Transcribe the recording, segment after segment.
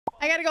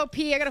I gotta go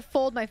pee. I gotta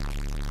fold my.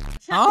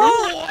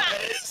 Oh,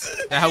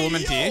 that how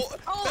women pee?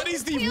 That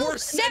is the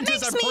worst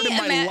sentence I've heard in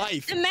my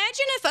life.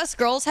 Imagine if us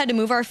girls had to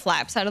move our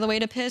flaps out of the way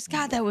to piss.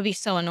 God, that would be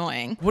so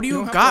annoying. What do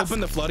you got?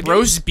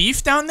 Roast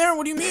beef down there?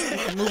 What do you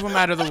mean? Move them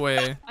out of the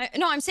way.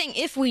 No, I'm saying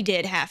if we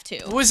did have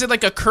to. Was it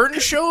like a curtain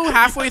show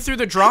halfway through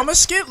the drama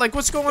skit? Like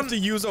what's going on? To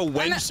use a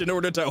winch in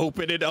order to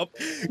open it up.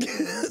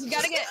 You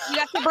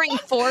have to bring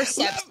 4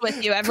 steps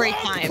with you every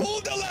time. Pull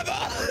the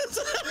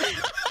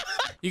lever.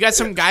 You got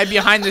some guy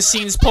behind the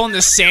scenes pulling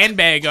the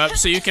sandbag up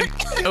so you can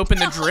open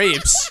the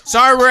drapes.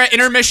 Sorry, we're at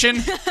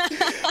intermission.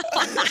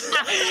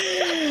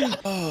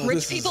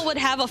 Rich people would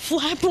have a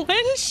flap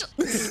winch.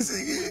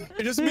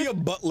 It'd just be a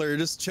butler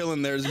just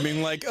chilling there, just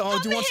being like, "Oh,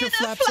 do you want your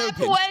flaps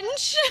open?"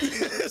 Winch.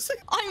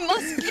 I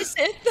must kiss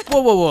it.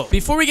 Whoa, whoa, whoa.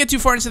 Before we get too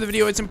far into the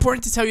video, it's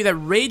important to tell you that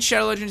Raid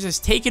Shadow Legends has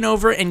taken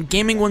over and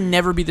gaming will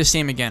never be the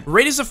same again.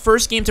 Raid is the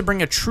first game to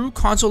bring a true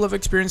console-level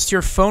experience to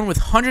your phone with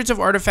hundreds of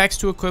artifacts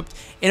to equip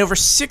and over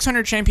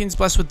 600 champions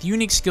blessed with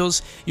unique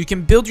skills. You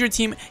can build your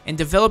team and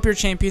develop your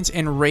champions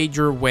and raid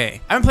your way.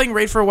 I've been playing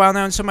Raid for a while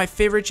now, and some of my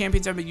favorite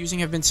champions I've been using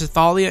have been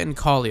Cythalia and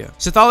Kalia.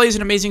 Cythalia is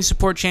an amazing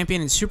support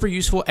champion and super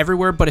useful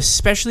everywhere, but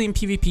especially in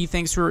PvP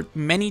thanks to her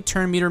many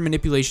turn meter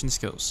manipulation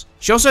skills.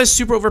 She also has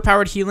super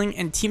overpowered healing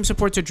and team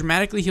support to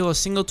dramatically heal a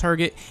single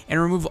target and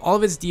remove all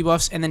of its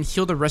debuffs and then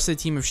heal the rest of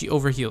the team if she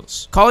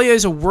overheals. Kalia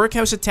is a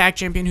workhouse attack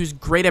champion who's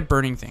great at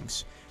burning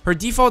things. Her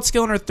default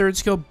skill and her third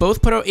skill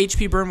both put out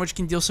HP burn, which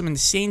can deal some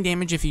insane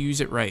damage if you use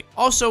it right.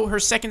 Also, her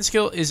second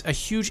skill is a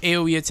huge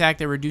AoE attack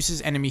that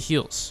reduces enemy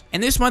heals.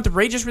 And this month,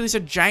 Raid just released a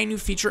giant new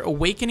feature,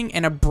 Awakening,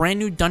 and a brand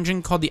new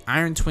dungeon called the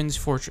Iron Twins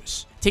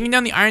Fortress. Taking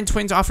down the Iron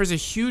Twins offers a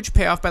huge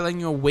payoff by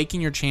letting you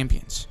awaken your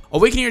champions.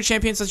 Awakening your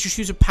champions lets you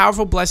choose a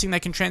powerful blessing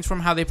that can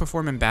transform how they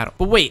perform in battle.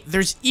 But wait,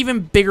 there's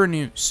even bigger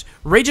news.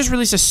 Raid just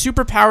released a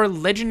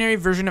superpowered legendary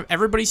version of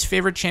everybody's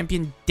favorite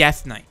champion,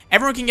 Death Knight.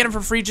 Everyone can get him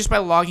for free just by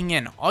logging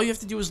in. All you have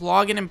to do is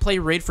log in and play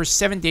Raid for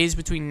 7 days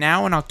between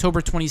now and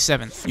October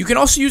 27th. You can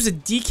also use the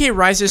DK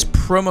Rises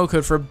promo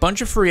code for a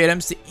bunch of free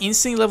items to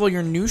instantly level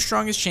your new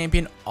strongest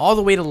champion all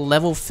the way to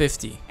level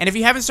 50. And if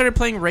you haven't started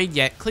playing Raid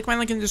yet, click my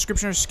link in the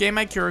description or scan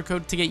my QR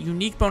code to get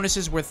unique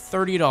bonuses worth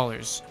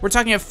 $30. We're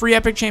talking a free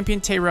epic champion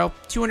Tayrel,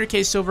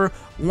 200k silver,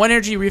 1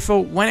 energy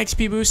refill, 1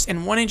 XP boost,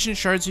 and 1 ancient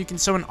shard so you can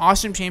summon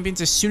awesome champions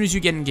as soon as you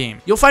get in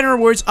game. You'll find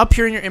rewards up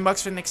here in your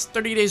inbox for the next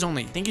 30 days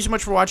only. Thank you so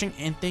much for watching,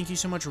 and thank you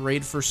so much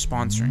Raid for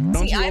sponsoring.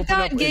 See, I've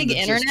got gig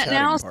internet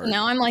now, so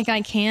now I'm like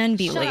I can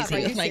be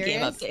lazy with my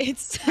game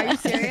updates. Are you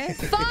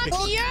serious? Fuck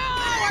you!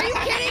 Are you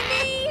kidding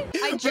me?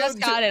 I just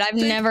got it. I've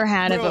never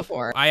had it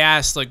before. I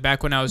asked like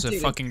back when I was a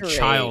fucking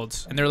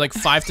child, and they're like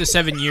 5 to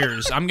 7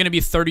 years. I'm gonna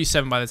be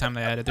 37 by the time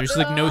they had it. There's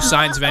like no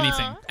signs of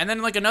anything. And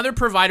then like another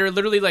provider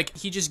literally like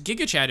he just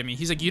giga chatted me.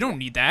 He's like, you don't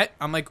need that.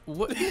 I'm like,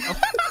 what?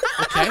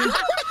 Okay.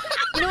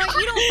 You know what?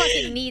 You don't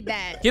fucking need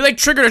that. He like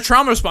triggered a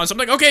trauma response. I'm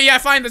like, okay, yeah,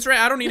 fine, that's right.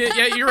 I don't need it.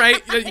 Yeah, you're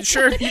right.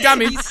 Sure, you got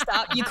me.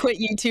 You quit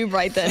YouTube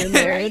right then and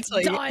there. It's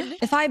like,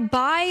 if I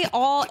buy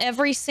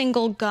every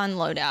single gun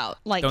loadout,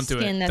 like don't do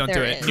skin it. that Don't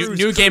do it.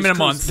 New game in a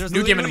month.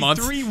 New game in a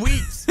month. 3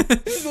 weeks.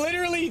 There's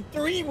literally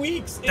 3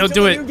 weeks. Don't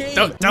do it.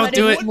 Don't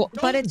do it.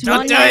 But it's Don't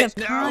one do night it.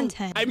 of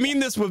content. I mean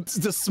this with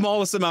the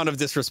smallest amount of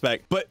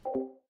disrespect, but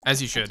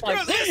as you should. bro,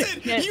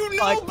 listen, you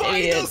know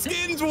buying those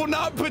skins will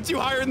not put you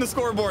higher in the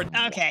scoreboard.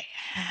 Okay,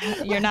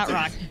 you're not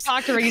wrong.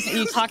 Talk to reason.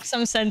 You talk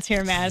some sense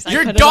here, Maz.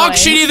 You're dog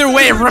shit either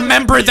way.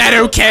 Remember that,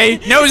 okay?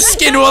 No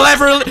skin will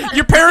ever.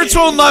 Your parents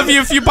won't love you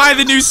if you buy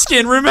the new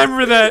skin.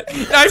 Remember that.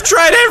 I've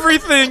tried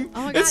everything.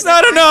 Oh God, it's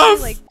not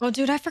enough. Oh,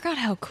 dude, I forgot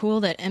how cool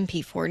that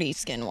MP40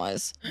 skin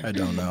was. I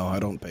don't know. I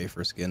don't pay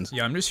for skins.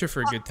 Yeah, I'm just here for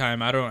a good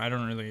time. I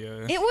don't really.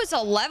 It was a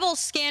level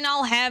skin.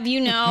 I'll have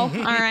you know.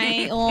 All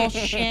right, little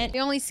shit. The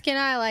only skin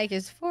I like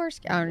is 4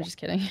 skin. Oh, I'm just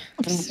kidding.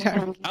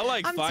 I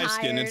like 5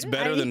 skin. It's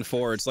better than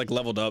 4. It's like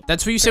leveled up.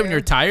 That's what you say when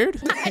you're tired?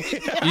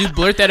 You just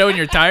blurt that out when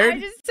you're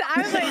tired?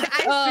 I was like,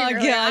 oh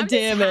god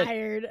damn it.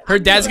 Tired. Her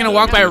dad's gonna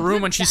walk by a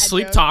room when she's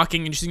sleep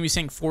talking and she's gonna be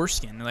saying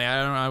foreskin. Like,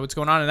 I don't know what's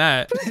going on in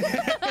that.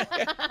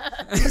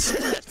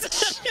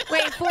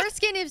 Wait,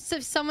 foreskin is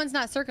if someone's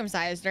not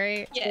circumcised,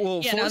 right? Yeah,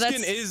 well, yeah,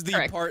 foreskin is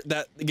the part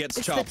that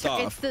gets chopped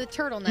off. It's the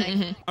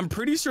turtleneck. I'm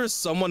pretty sure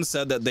someone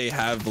said that they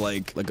have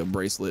like a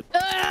bracelet.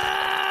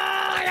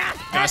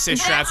 Gotta stay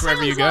strapped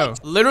wherever you go.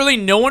 Literally,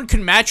 no one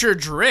can match your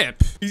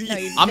drip.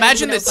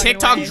 Imagine the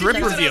TikTok drip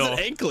reveal.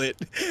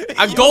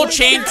 A gold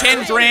chain,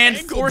 10 grand.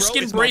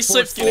 Foreskin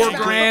bracelet, 4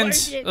 grand.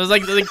 It was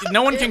like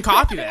no one can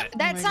copy that.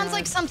 That sounds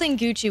like something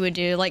Gucci would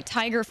do, like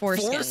tiger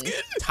foreskin.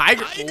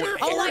 Tiger.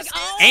 Oh,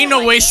 ain't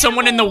no way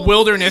someone in the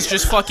wilderness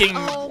just fucking.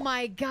 Oh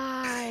my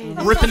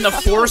god. Ripping the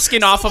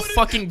foreskin off a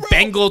fucking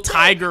Bengal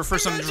tiger for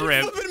some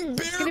drip.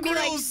 It's gonna be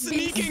like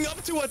sneaking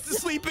up to a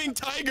sleeping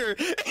tiger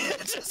and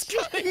just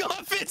cutting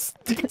off its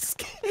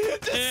skin.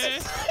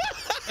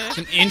 It's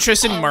an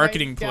interesting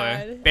marketing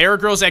play. Bear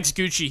Grylls X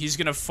Gucci. He's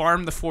gonna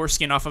farm the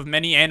foreskin off of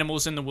many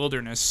animals in the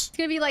wilderness. It's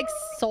gonna be like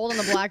sold on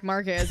the black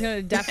market. It's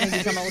gonna definitely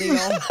become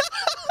illegal.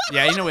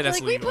 Yeah, you know where that's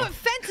Like, legal. we put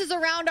fences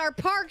around our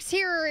parks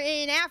here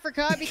in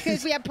Africa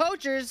because we have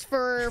poachers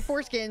for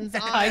foreskins.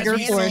 Tiger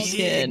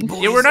foreskin.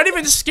 Yeah, we're not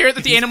even scared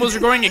that the animals are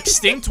going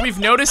extinct. We've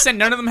noticed that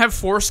none of them have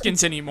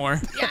foreskins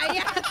anymore.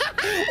 Yeah.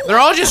 They're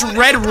all just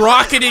red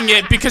rocketing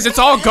it because it's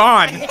all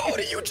gone. Oh,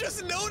 did you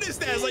just notice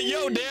that? It's like,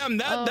 yo, damn,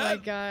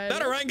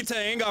 that orangutan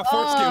ain't got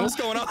foreskin. What's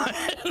going on?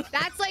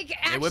 That's like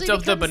actually. They whipped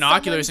up the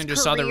binoculars and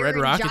just saw the red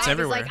rockets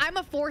everywhere. Like, I'm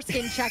a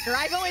foreskin checker.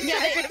 I've always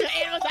checked the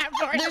animals have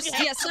foreskin.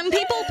 Yeah, some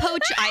people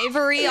poach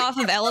ivory off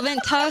of elephant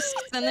tusks,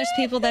 then there's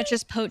people that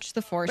just poach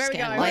the foreskin.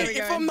 Like,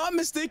 if I'm not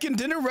mistaken,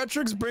 didn't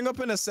Rectrixx bring up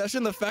in a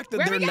session the fact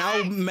that they're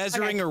now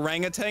measuring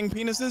orangutan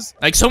penises?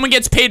 Like, someone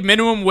gets paid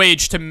minimum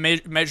wage to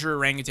measure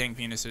orangutan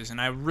penises, and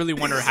I really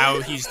wonder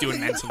how he's doing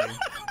mentally.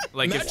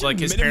 Like, Imagine if like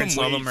his parents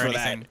love him or minimum wage for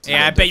anything. that.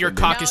 Yeah, I bet your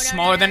cock is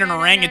smaller than an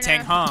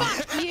orangutan, huh?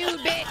 Fuck you,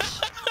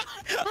 bitch.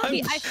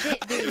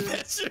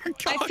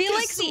 I feel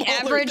like the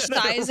average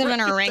size of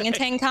an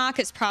orangutan cock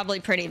is probably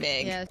pretty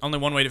big. Yes. Only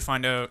one way to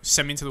find out.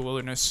 Send me to the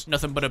wilderness.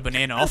 Nothing but a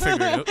banana. I'll figure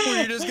it out.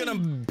 You're just gonna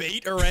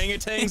bait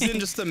orangutans in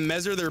just to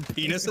measure their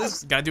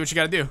penises? Gotta do what you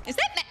gotta do. Is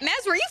that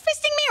Maz? Were you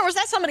fisting me, or was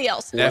that somebody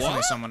else?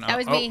 Definitely someone else. That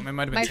was oh, me. it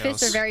might have been My Tails.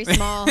 fists are very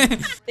small.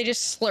 They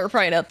just slurp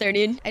right up there,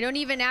 dude. I don't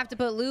even have to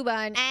put lube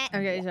on.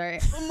 Okay, sorry.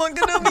 Oh my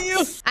god,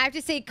 you! I have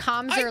to say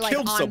comms I are like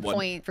killed on someone.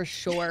 point for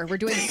sure. We're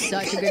doing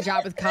such a good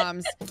job with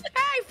comms.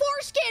 Hey,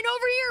 foreskin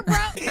over here,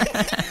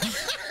 bro.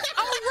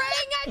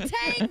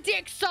 Orangutan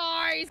dick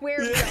size. Where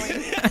are we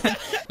going?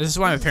 This is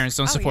why my parents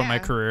don't support my yeah.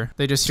 career.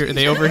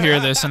 They overhear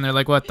this and they're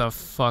like, "What the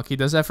fuck? He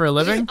does that for a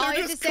living?" All I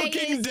They're have to just say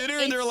cooking is dinner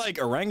and they're like,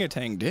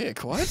 orangutan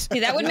dick, what? See,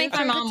 that would make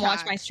my mom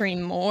watch my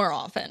stream more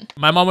often.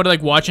 My mom would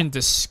like watch in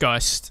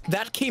disgust.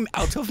 That came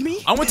out of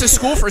me? I went to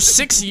school for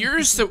 6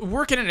 years to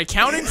work in an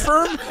accounting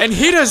firm, and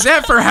he does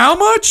that for how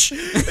much?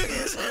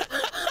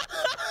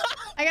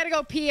 I gotta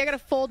go pee. I gotta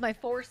fold my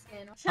foreskin.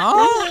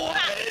 Oh,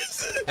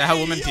 that how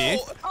women pee?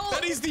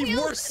 That is the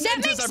worst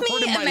That sentence makes I've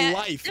heard in me my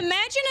life.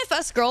 imagine if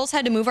us girls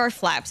had to move our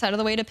flaps out of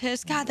the way to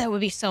piss. God, that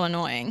would be so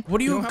annoying. What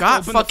do You you don't have got? to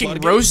open the Fucking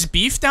floodgates? roast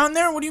beef down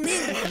there? What do you mean?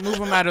 Move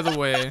them out of the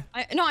way.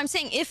 No, I'm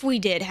saying if we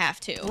did have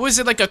to. Was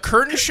it like a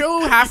curtain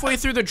show halfway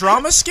through the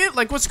drama skit?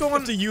 Like, what's going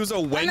on? To use a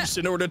wench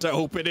in order to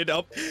open it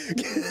up.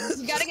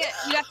 You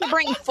have to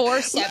bring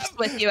forceps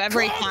with you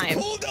every time.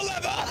 Pull the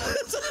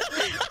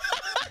lever!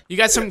 You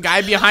got some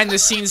guy behind the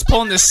scenes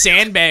pulling the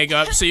sandbag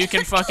up so you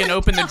can fucking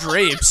open the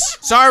drapes.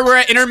 Sorry, we're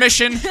at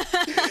intermission.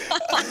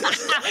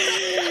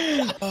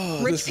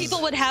 Rich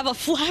people would have a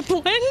flap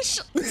wench.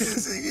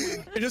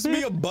 Just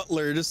be a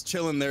butler, just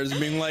chilling there, just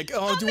being like,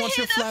 "Oh, do you want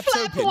your Flap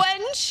flaps open?"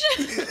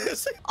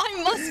 wench.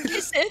 I must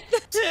kiss it.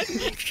 Send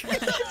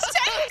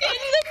in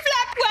the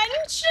flap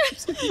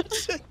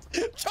wench.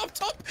 Chop,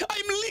 chop!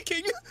 I'm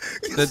leaking.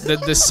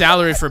 The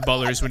salary for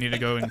butlers would need to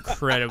go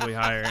incredibly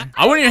higher.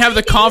 I wouldn't even have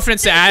the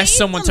confidence to ask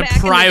someone to back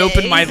in the pry day.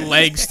 open my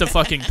legs to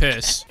fucking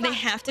piss. They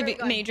have to be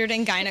majored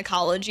in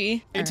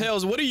gynecology. Hey,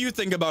 Tails, what do you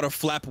think about a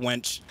flap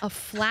wench? A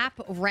flap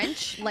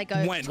wrench, like a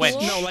Wench.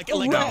 tool? No, like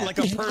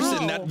a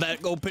person that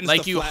opens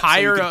Like the you flap so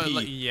hire you a, can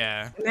like, pee.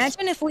 yeah.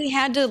 Imagine if we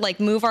had to like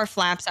move our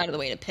flaps out of the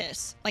way to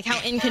piss. Like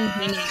how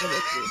inconvenient it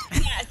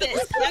would be.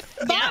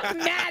 Fuck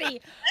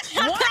Maddie.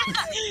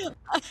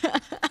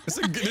 This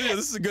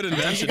is a good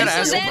invention. gotta This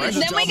ask is a someone. good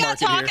Then job we got market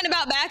here. talking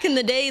about back in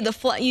the day,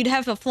 you'd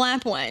have a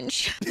flap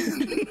wench.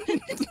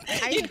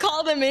 You'd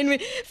call them in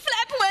with,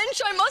 flap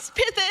wench, I must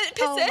piss it.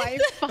 Oh my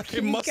It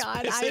fucking must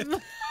god! piss it. I'm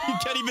You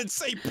can't even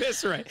say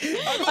piss right.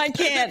 I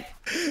can't.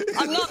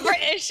 I'm not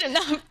British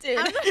enough to.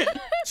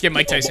 Let's get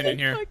Mike Tyson in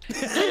here.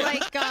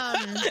 like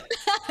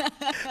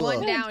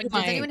one down. Does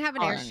my anyone have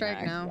an partner.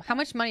 airstrike now? How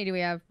much money do we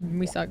have?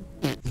 We suck.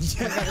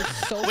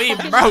 So We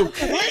broke.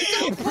 Quick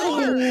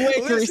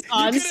You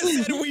response. could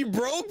have said we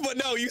broke, but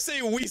no, you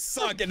say we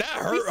suck, and that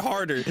hurt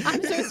harder.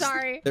 I'm so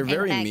sorry. They're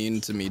very Thanks.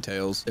 mean to me,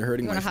 Tails. They're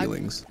hurting You my want a hug?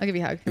 feelings. I'll give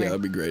you a hug. Come Yeah, here.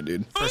 that'd be great,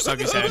 dude. First hug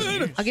he's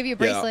had. I'll give you a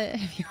bracelet.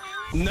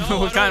 No,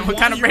 What I don't what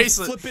kind of want your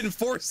bracelet? Flipping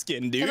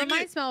foreskin, dude. Yeah, but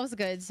mine smells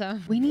good, so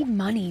we need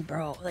money,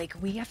 bro. Like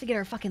we have to get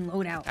our fucking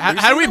load out.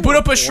 How do we boot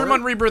up a Poor? stream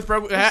on Rebirth,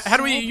 bro? How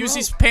do we use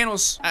these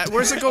panels?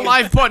 Where's the go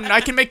live button? I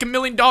can make $1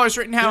 million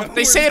right now.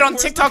 They say it on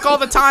TikTok all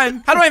the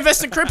time. How do I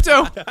invest in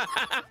crypto?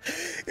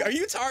 Are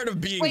you tired of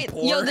being Wait,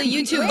 poor? yo, the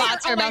YouTube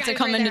bots are Oh my about to God,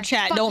 come right into there.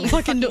 chat. Fuck Don't you,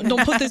 fucking fuck you.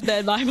 don't put this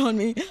bad vibe on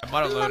me. I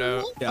bought a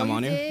loadout. Yeah, I'm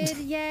on you you. did?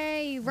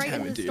 Yay! Right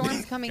Damn as it, the dude.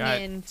 storm's coming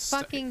God, in.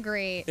 Fucking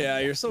great. Yeah,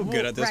 you're so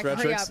good at this,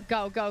 Rex, hurry Rectrixx. up.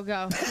 Go, go,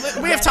 go.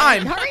 We have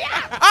time. Hurry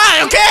up!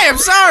 Ah, okay, I'm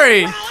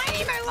sorry. I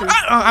need my load.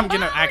 I'm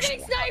gonna We're actually.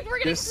 getting sniped. We're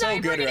getting You're so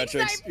sniped. good, We're getting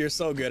Rectrixx. sniped. You're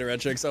so good,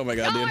 Rectrixx. Oh my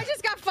god, Oh, dude. I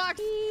just got fucked.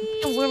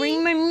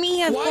 Worrying my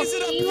me. Why is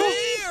it up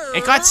there?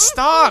 It got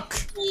stuck.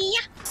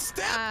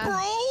 Step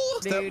bro.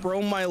 Step dude.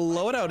 bro, my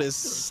loadout is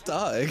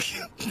stuck.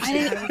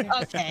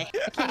 Okay. I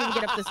can't even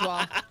get up this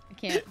wall. I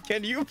can't.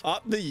 Can you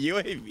pop the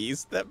UAV,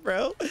 Step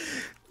bro?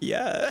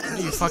 Yeah.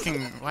 You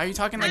fucking. Why are you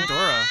talking like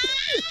Dora?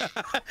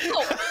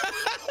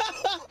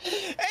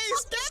 Hey,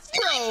 Step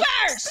bro.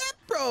 Step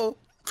bro.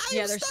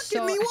 Yeah, I'm they're stuck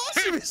so- in the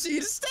washing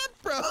machine. Step,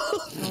 bro.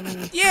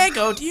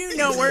 Diego, do you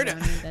know where to? Oh,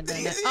 I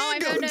Diego,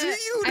 found a, do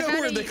you I know found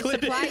where a the clit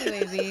supply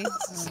is? UAV.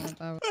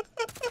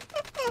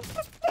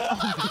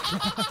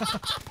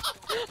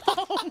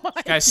 Oh my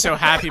Guy's so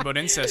happy about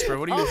incest, bro.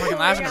 What are you fucking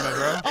laughing about,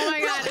 bro? Oh my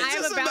god, Bro, I have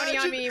just a bounty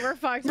on imagine- me. We're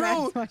fucked,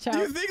 Bro, guys. Watch do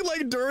you out. think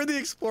like during the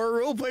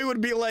Explorer roleplay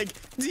would be like,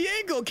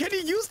 Diego, can you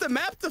use the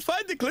map to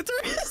find the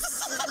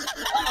clitoris?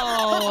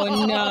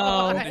 Oh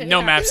no.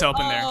 No maps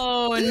helping there.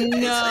 Oh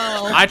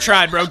no. I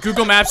tried, bro.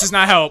 Google Maps does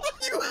not help.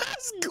 You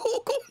asked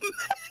Google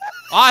Maps.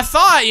 Oh, I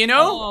thought, you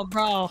know. Oh,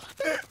 bro.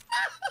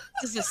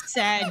 This is a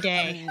sad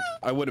day.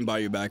 I wouldn't buy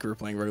you back if we were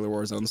playing regular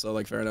Warzone, so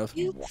like fair enough.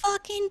 You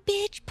fucking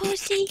bitch,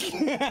 pussy.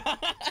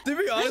 To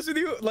be honest with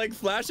you, like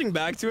flashing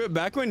back to it,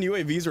 back when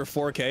UAVs were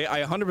 4K,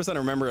 I 100%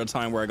 remember a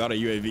time where I got a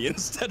UAV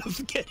instead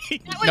of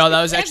getting. No,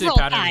 that was actually a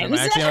several pattern for him. I times.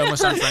 actually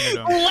almost unfriended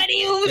him. What do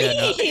you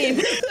Yeah,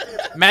 mean?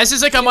 Maz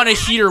is like, I'm on a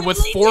heater with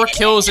 4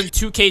 kills and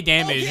 2k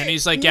damage, and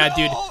he's like, yeah,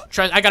 dude,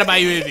 trust, I gotta buy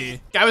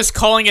UAV. Guy was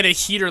calling it a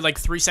heater like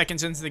 3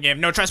 seconds into the game.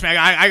 No, trust me,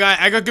 I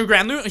got good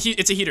grand loot.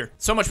 It's a heater.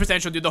 So much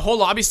potential, dude. The whole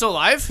lobby's still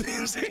alive.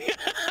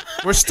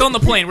 We're still in the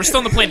plane. We're still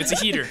in the plane. It's a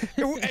heater.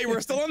 Hey, we're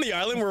still on the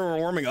island where we're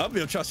warming up.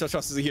 Yo, trust.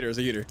 It's a heater. It's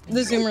a heater.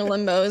 The zoomer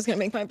limbo is gonna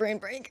make my brain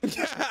break.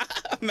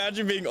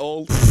 Imagine being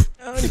old.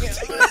 Oh,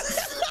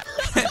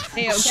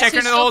 hey, yo, Checking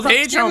an old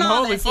age home.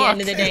 Holy At the end fuck.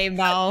 of the day,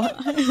 Bo.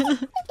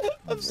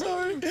 I'm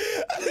sorry.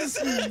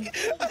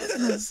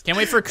 Can't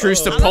wait for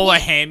Cruz to pull a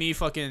hammy,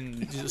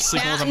 fucking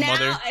sleeping with a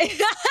mother.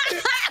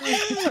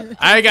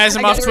 Alright, guys,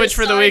 I'm off Twitch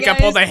for the week. I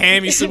pulled a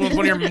hammy, sleeping with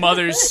one of your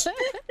mothers.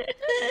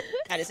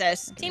 That is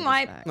us. Team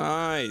wipe.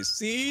 Nice.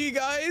 See,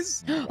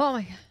 guys? Oh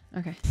my god.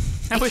 Okay.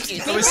 That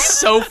was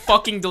so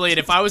fucking delayed.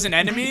 If I was an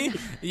enemy,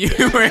 you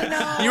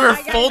were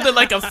folded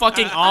like a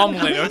fucking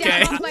omelet,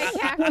 okay? I'm like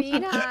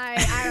caffeine high.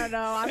 I don't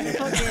know. I'm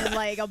fucking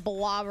like a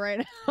blob right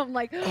now. I'm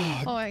like,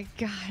 oh my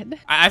god.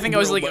 I think I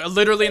was like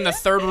literally in the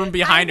third room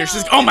behind her.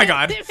 She's like, oh my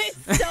god. It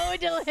was so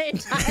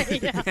delayed.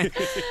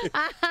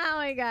 Oh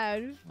my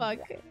god. Fuck.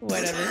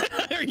 Whatever.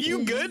 Are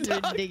you good?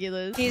 It's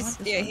ridiculous.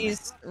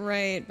 He's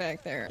right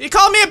back there. You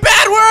called me a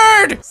bad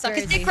word! Suck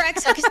his dick,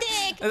 Rex. Suck his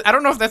dick. I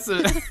don't know if that's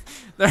the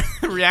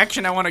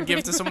reaction I want to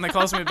give to someone that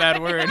calls me a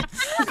bad word.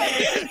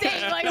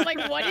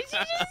 like, what did you just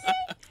say?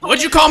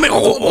 What'd you call me?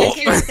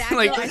 Like,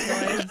 Like,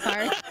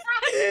 sorry.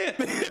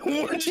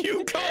 What'd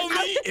you call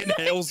me?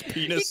 Inhales He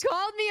penis.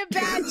 called me a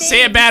bad name.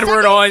 say a bad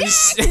word on. God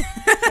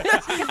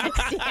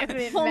damn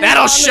it, man.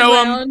 That'll On the show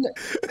him. ground.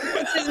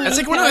 That's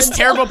like one of those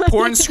terrible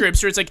porn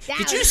scripts where it's like,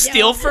 did you was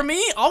steal from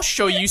me? I'll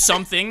show you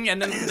something.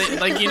 And then, they,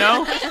 like, you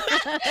know?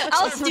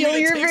 I'll steal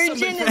your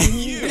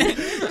virginity.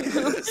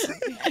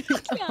 virginity.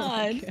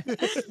 God.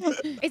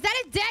 Is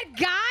that a dead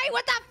guy?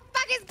 What the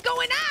fuck is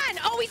going on?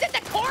 Oh, he's in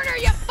the corner,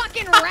 you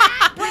fucking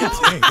rat,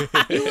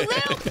 bro. You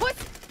little puss.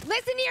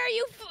 Listen here,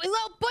 you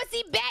little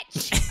pussy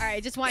bitch. All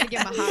right, just wanted to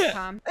give him a hot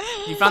com.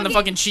 You found the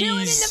fucking Chilling in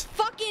the cheese.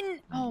 fucking.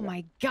 Oh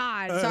my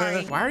god.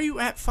 Sorry. Why are you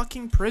at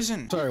fucking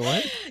prison? Sorry,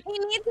 what? He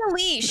needs a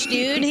leash,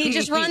 dude. He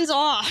just runs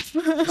off.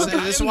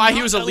 This is why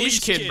he was a leash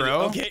kid,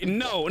 bro. Okay,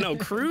 no,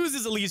 Cruz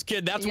is a leash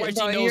kid. That's why she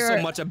No, knows so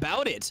you're- much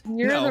about it.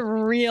 You're no. the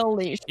real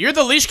leash. You're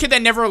the leash kid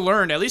that never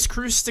learned. At least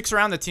Cruz sticks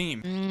around the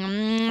team.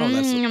 Oh,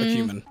 that's a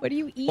human. What are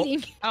you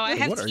eating? Oh, I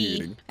have What are you tea.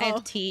 eating? I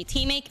have tea.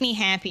 Tea make me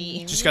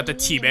happy. Just got the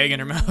tea bag in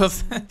her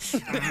mouth.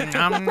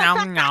 Nom,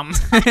 nom, nom.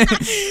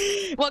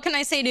 What can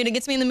I say, dude? It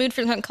gets me in the mood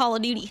for some Call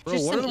of Duty. Bro,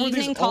 Just what some are these-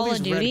 evening all Call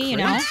of these red Duty, you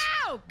know? crates?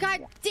 Ow! God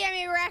damn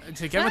it, Rex.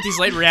 To get with these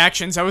late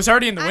reactions, I was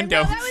already in the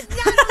window. I know, that was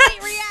not a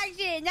late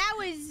reaction. That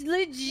was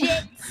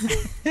legit.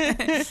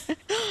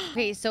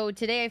 Okay, so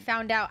today I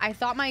found out. I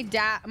thought my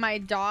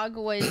dog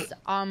was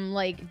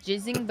like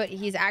jizzing, but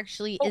he's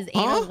actually his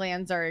anal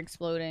glands are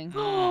exploding.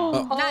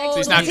 So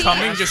he's not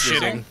coming, just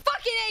shitting.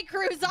 Fucking A,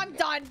 Cruz. I'm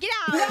done. Get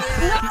out.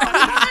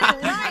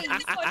 No, right.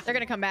 They're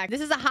gonna come back.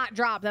 This is a hot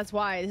drop. That's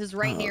why. This is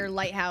right near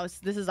Lighthouse.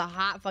 This is a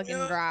hot fucking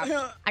drop.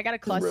 I got a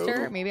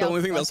cluster. Maybe The I'll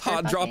only thing that's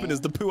cluster. hot dropping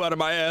is the poo out of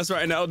my ass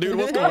right now, dude.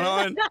 What's going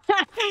on?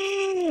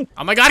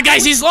 Oh my god,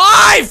 guys, he's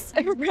live!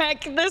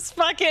 Wreck, this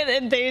fucking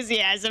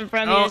enthusiasm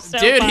from you Oh, is so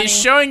dude, funny. he's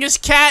showing his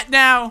cat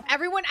now.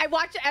 I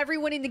watched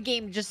everyone in the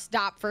game just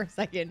stop for a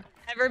second.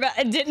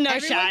 Everybody did no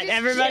Everyone shot. just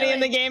Everybody in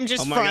the chilling. game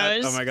just Oh my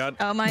froze. god. Oh my god.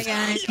 Oh my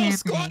god. Yo,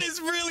 squad is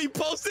really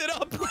posted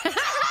up.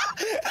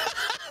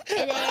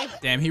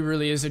 Damn, he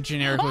really is a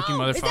generic looking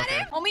Oh, is that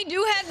motherfucker. it? Oh, we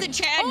do have the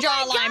Chad Oh my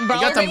jawline, bro.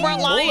 He got the They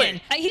weren't mullet.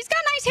 lying. He's got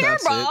nice hair,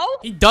 That's bro.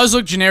 He does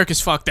look generic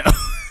as fuck, though.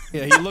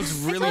 Yeah, he looks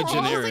really He looks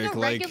generic. like a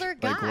regular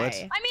guy. like what?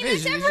 I mean, Hey,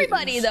 it's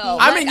everybody, though.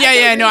 I mean, Like,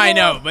 yeah, think no, I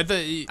people- know, but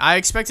I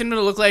expect him to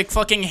look like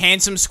fucking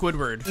handsome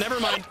Squidward. Never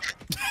mind.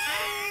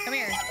 Come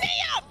here. Me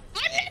up!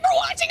 I'm never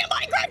watching a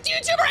Minecraft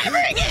YouTuber ever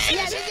again!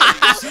 Yeah, this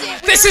is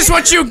bullshit. This is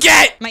what you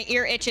get! My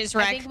ear itches, I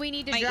Wreck. think we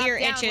need to My drop ear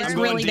down. itches I'm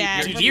really going deep,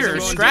 bad. dude. Ear,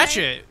 Going scratch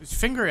it.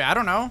 Finger it, I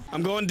don't know.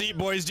 I'm going deep,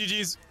 boys.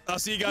 GG's. I'll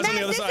see you guys on Man,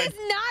 the other this side. is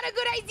not a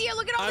good idea.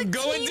 Look at all I'm the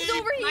going teams deep.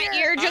 over My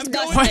here. ear just I'm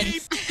got going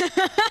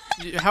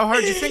What? deep. How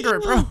hard did you finger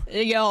it, bro?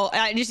 Yo,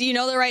 you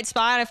know the right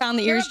spot. I found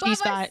the You're ear above us.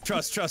 spot.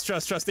 Trust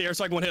the air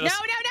strike won't hit No, us.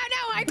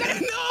 I'm gonna No,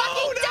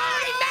 fucking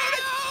die,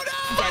 man.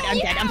 I'm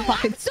dead. I'm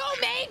fucking. So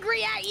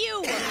angry at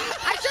you.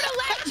 I should have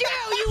left you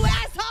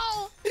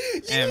asshole.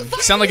 Damn, you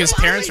sound like his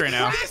parents right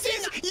now. This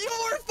is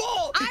your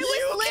fault. I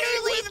was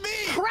literally with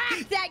me.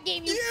 cracked that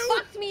game. You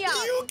fucked me up.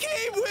 You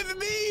came with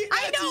me.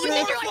 I know, and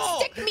then you're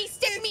like,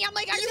 stick me. I'm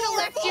like, I should have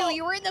left you. fault.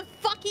 You were in the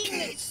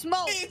fucking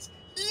smoke. It's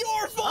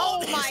your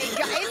fault. Oh my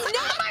god, it's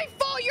not my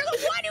fault. You're the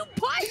one who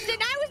pushed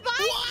and I was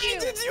behind you. Why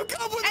did you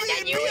come with And me?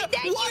 then you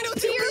Why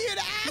don't you be an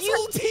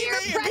asshole peer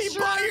teammate and be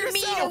by pressured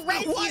me to yourself?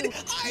 res you.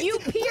 You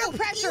peer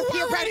pressure.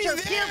 What are you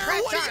Peer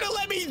gonna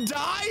let me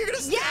die? You're gonna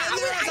stand Yeah,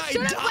 there as I I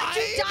should have die? let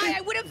you die.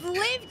 I would have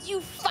lived, you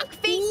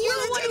fuckface.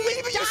 You're the one who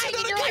was dying.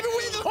 And you're like,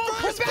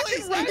 Professor,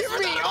 res me.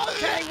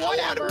 Okay,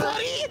 whatever.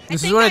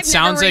 This is what it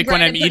sounds like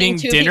when I'm eating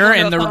dinner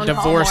and the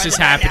divorce is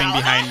happening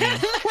behind me.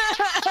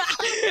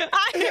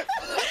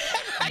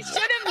 I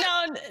should have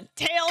known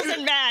Tails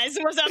and Maz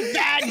was a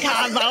bad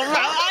combo,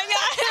 bro.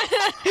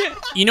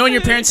 You know when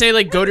your parents say,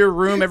 like, go to your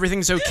room,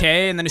 everything's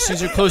okay, and then as soon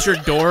as you close your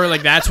door,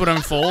 like, that's what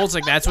unfolds?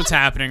 Like, that's what's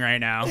happening right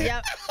now.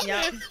 Yep.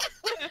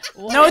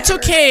 No, it's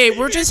okay.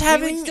 We're just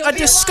having a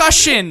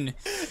discussion.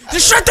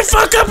 Just shut the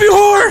fuck up, you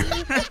whore!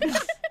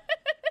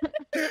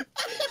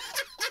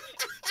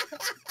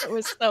 It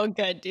was so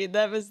good, dude.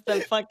 That was the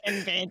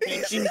fucking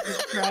vantage.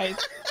 Jesus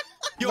Christ.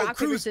 Yo, Rock,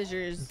 paper, Cruz,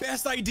 scissors.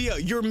 best idea.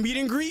 Your meet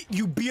and greet,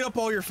 you beat up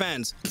all your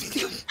fans.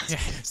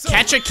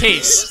 Catch a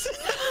case.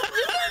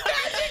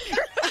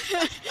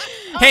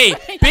 Hey,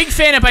 big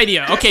fan of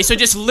idea. Okay, so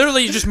just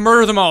literally just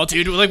murder them all,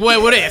 dude. Like,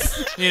 what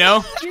if? You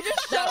know? You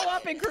just show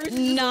up and Cruz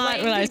Not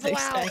what I was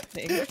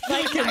expecting.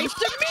 Like, nice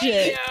to meet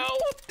you.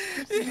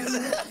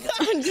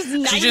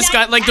 She just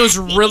got like those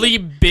really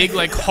big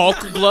like Hulk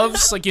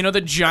gloves, like you know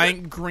the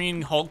giant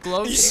green Hulk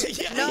gloves.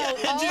 No,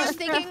 all I'm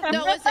thinking.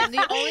 No, listen.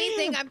 The only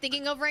thing I'm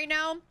thinking of right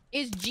now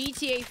is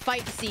GTA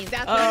fight scenes.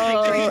 That's what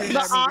I'm picturing.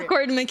 The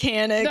awkward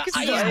mechanics.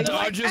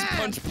 Dodges,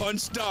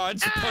 punch,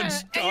 dodge,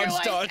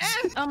 dodge.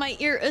 Oh, my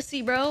ear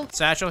ussy, bro.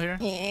 Satchel here.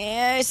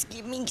 Yes,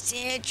 give me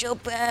satchel,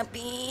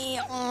 puppy.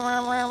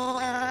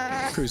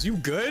 Cruz, you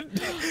good?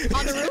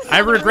 On the roof. I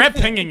regret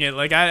pinging it.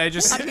 Like I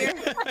just.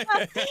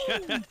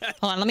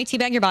 Hold on, let me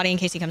teabag your body in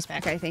case he comes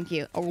back. Okay, thank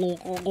you.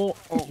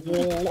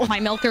 My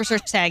milkers are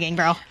sagging,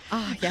 bro.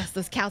 Oh yes,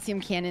 those calcium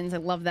cannons. I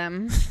love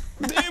them.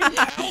 Damn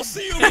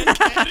calcium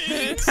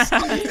cannons.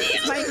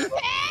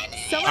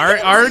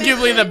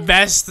 Arguably the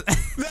best,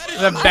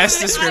 the best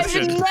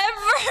description. Never.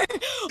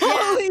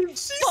 Holy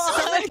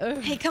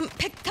fuck. Hey, come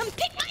pick my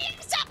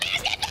ass up,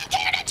 man. Get back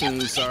here to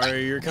I'm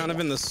sorry, you're kind of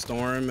in the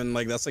storm, and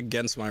like that's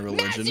against my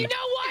religion. Maz, you know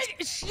what?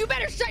 You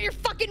better shut your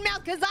fucking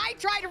mouth, cause I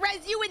tried to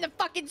res you in the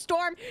fucking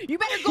storm. You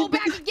better go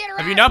back and get her.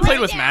 Have you not played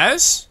with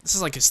Maz? This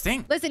is like his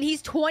thing. Listen,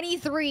 he's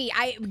 23.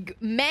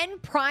 Men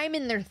prime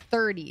in their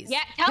 30s. Yeah,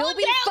 he'll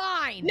be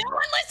fine. No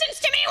one listens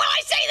to me when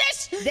I say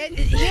this. Then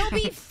he'll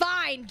be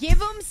fine. Give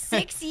him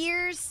 6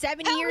 years,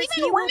 7 years.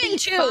 He will be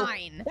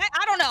fine.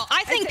 I don't know.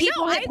 I think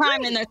people hit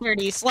prime in their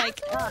 30s.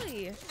 Like,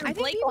 Absolutely. I think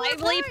Blake people are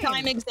Lively, fine.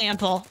 prime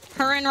example.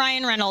 Her and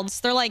Ryan Reynolds,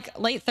 they're like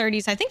late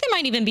 30s. I think they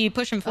might even be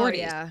pushing 40s. Oh,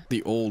 yeah.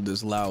 The old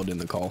is loud in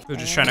the call. They're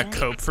just trying to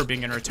cope for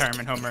being in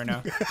retirement home right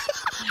now.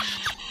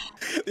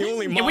 The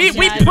only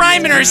We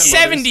prime in our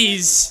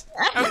 70s.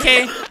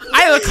 Okay,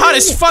 I look hot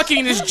as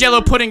fucking this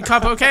Jello pudding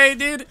cup. Okay,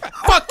 dude.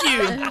 Fuck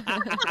you.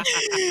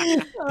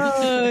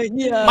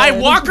 Yeah. My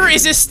walker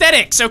is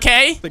aesthetics.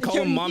 Okay. They call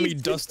them mommy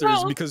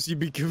dusters because you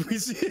become.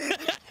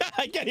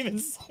 I can't even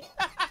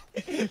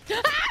say.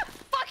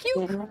 Fuck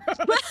you.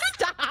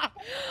 Stop.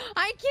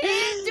 I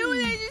can't do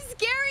this. It's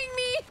scaring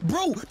me.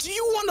 Bro, do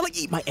you want to like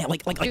eat my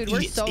like Dude, eat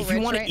we're it? so If you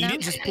rich want to right eat now.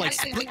 it, just like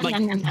split, like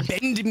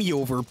bend me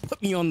over,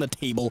 put me on the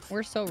table.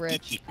 We're so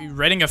rich. You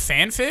writing a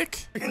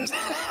fanfic?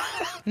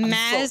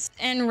 Maz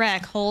and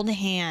Rec hold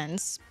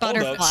hands.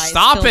 Butterflies.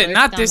 Stop fill it! their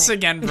Not this stomach.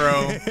 again,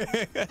 bro.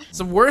 It's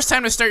the worst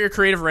time to start your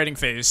creative writing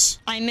phase.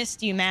 I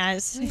missed you,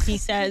 Maz. He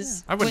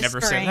says. I would never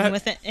say whispering that.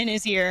 with it in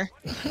his ear.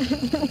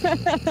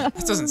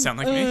 This doesn't sound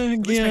like me.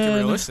 At least make it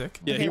realistic.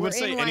 Yeah, Okay, he would we're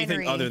say in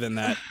anything winery. other than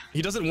that.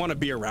 He doesn't want to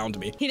be around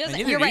me. He doesn't.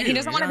 Neither You're do right. He you.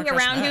 doesn't You're want to not be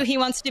crushing around you. that. He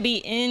wants to be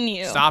in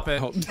you. Stop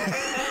it. Oh.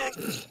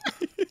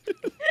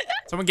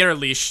 Someone get her a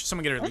leash.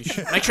 Someone get her a leash.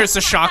 Make sure it's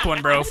the shock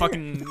one, bro.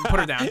 Fucking put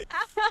her down.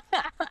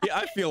 Yeah,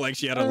 I feel like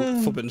she had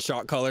a flippin'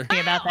 shot color.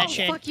 About that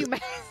shit. Fuck you,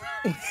 man.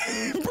 Bro,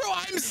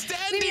 I'm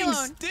standing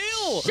alone.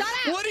 still. Shut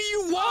up. What do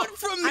you want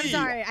from me? I'm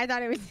sorry. I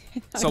thought it was.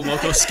 It's a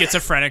local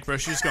schizophrenic, bro.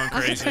 She's going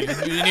crazy.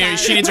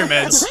 She needs her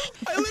meds.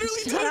 I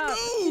literally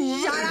didn't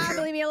move. Shut up.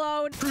 Leave me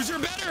alone. Cruz, you're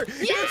better.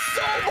 Yeah. You're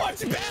so much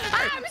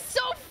better. I'm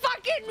so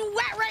fucking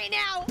wet right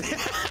now.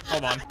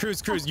 Hold on.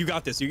 Cruz, you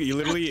got this. You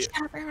literally.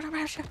 I'm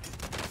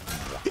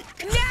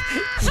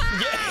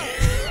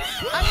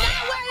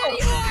not wet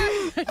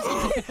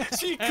anymore.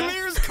 She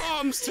clears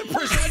comms to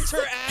present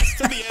her ass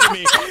to the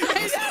enemy.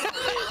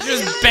 She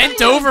just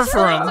bent over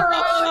for him.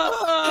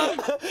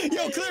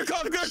 Yo, clear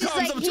comms,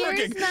 Like, I'm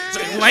here's twerking.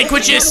 my- Like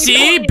what you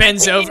see?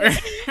 Bends over.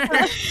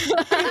 She's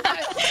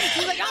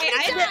like,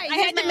 I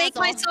had to make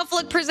asshole. myself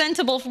look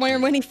presentable for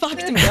when he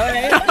fucked me.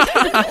 Okay?